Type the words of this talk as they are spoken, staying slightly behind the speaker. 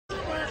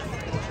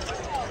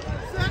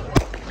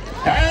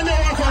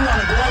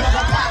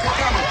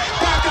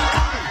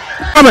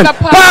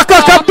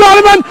Parker kept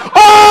Donovan.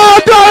 Oh,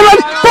 Donovan.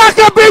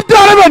 Parker beat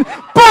Donovan.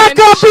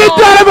 Parker beat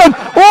Donovan.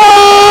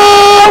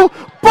 Oh,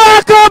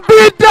 Parker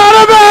beat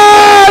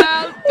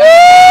Donovan.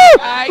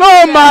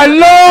 Oh, my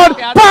Lord.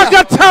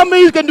 Parker, tell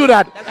me you can do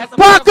that.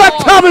 Parker,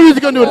 tell me you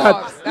can do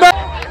that.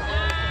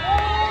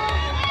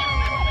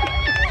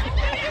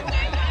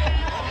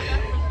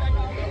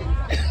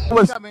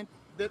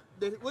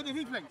 What did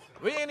he think?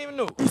 We ain't even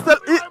know.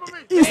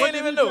 He ain't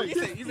even know. He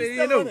said he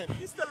didn't know.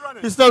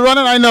 He's still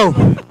running, I know.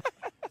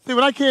 See,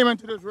 when I came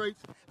into this race,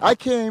 I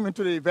came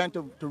into the event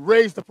to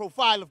raise the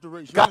profile of the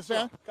race. You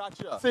understand?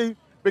 Gotcha. See,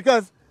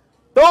 because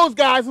those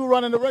guys who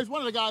run in the race, one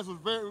of the guys was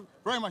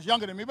very much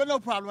younger than me, but no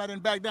problem, I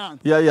didn't back down.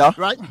 Yeah.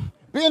 Right?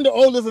 Being the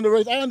oldest in the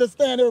race, I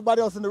understand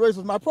everybody else in the race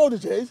was my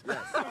proteges. Yes.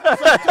 So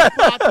I took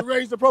part to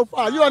raise the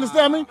profile. You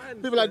understand me?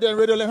 People like that in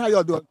Radio Land, how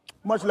y'all doing?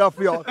 Much love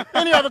for y'all.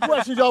 Any other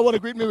questions y'all want to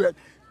greet me with?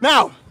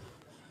 Now,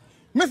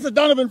 Mr.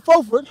 Donovan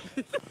Fulford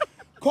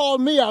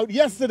called me out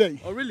yesterday.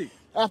 Oh, really?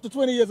 After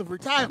 20 years of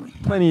retirement.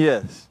 20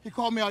 years. He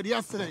called me out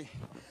yesterday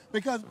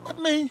because with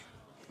me,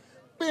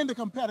 being the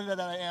competitor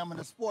that I am and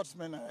the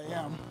sportsman that I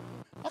am,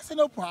 I said,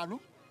 no problem.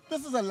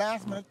 This is a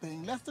last minute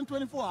thing, less than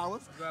 24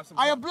 hours.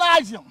 I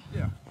oblige him.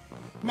 Yeah.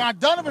 Now,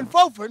 Donovan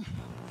Fulford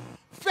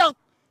felt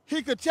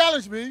he could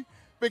challenge me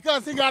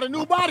because he got a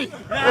new body.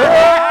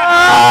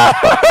 Let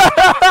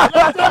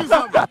me tell you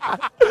something.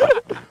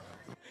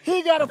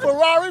 He got a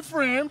Ferrari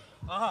frame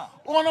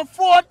on a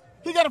Ford.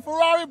 He got a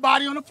Ferrari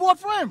body on a Ford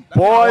frame.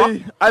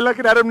 Boy, I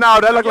looking at him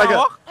now. That look like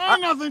a...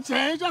 Ain't nothing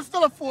changed. There's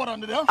still a Ford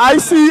under there. I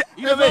see.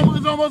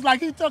 It's almost like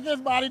he took his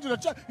body to the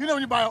truck. You know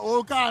when you buy an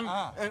old car in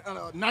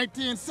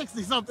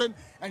 1960 something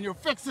and you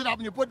fix it up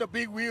and you put the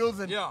big wheels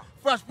and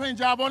fresh paint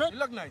job on it? You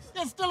look nice.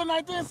 It's still a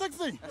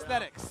 1960.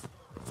 Aesthetics.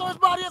 So his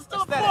body is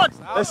still a Ford.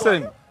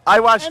 Listen, I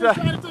watched And that.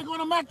 he's trying to take on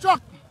a Mack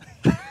truck.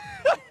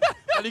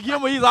 And you give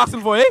him what he's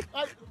asking for, eh?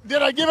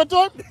 Did I give it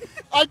to him?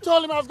 I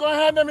told him I was going to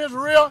hand him his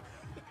rear,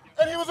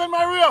 and he was in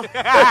my rear.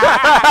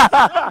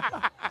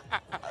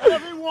 And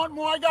if he want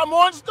more, I got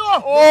more in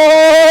store.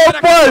 Oh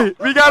boy,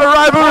 we got a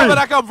rivalry. Where did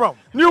that come from?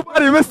 New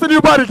body, Mr.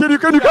 New Body. Can you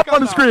come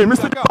on the screen,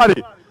 Mr. New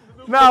Body?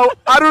 Now,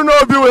 I don't know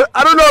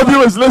if you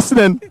was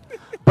listening,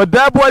 but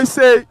that boy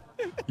say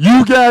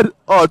you get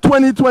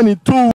 2022